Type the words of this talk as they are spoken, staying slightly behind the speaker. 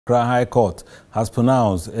Accra High Court has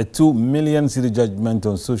pronounced a 2 million cedi judgment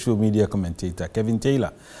on social media commentator Kevin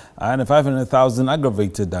Taylor and 500,000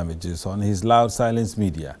 aggravated damages on his loud silence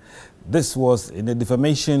media. This was in a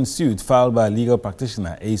defamation suit filed by legal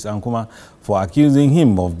practitioner Ace Ankuma for accusing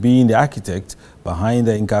him of being the architect behind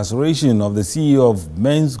the incarceration of the CEO of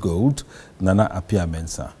Men's Gold, Nana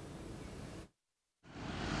Appiah-Mensah.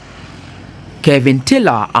 Kevin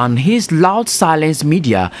Taylor and his loud silence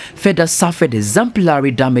media further suffered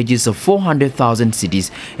exemplary damages of 400,000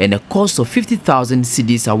 cedis and a cost of 50,000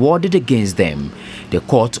 cedis awarded against them. The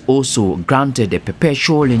court also granted a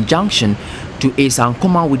perpetual injunction to Ace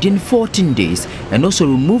Ankuma within 14 days and also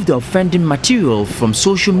removed the offending material from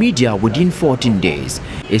social media within 14 days.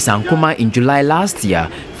 Ace Ankuma in July last year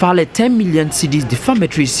filed a 10 million cedis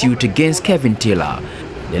defamatory suit against Kevin Taylor.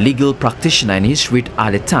 The legal practitioner in his writ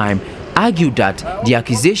at the time argued that the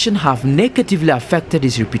accusation have negatively affected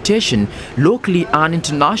his reputation locally and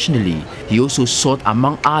internationally. He also sought,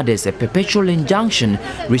 among others, a perpetual injunction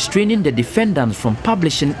restraining the defendant from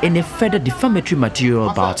publishing any further defamatory material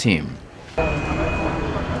about him.